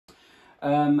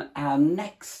Our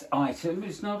next item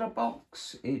is not a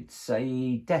box, it's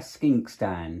a desk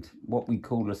inkstand, what we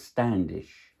call a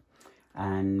standish.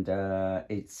 And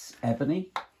it's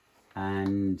ebony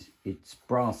and it's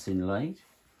brass inlaid.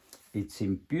 It's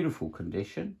in beautiful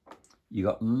condition. You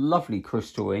got lovely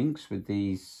crystal inks with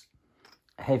these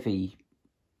heavy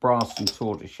brass and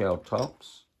tortoiseshell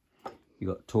tops. You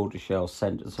got tortoiseshell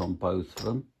centers on both of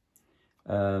them.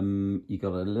 You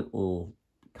got a little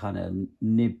kind of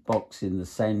nib box in the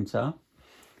center.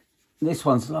 This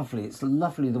one's lovely. It's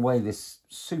lovely the way this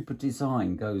super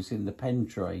design goes in the pen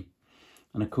tray.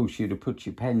 And of course you'd have put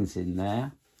your pens in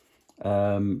there.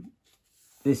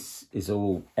 This is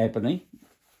all ebony.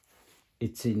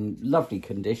 It's in lovely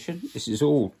condition. This is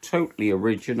all totally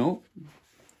original,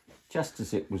 just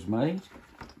as it was made.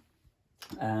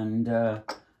 And a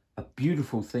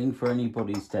beautiful thing for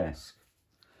anybody's desk.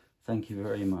 Thank you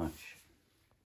very much.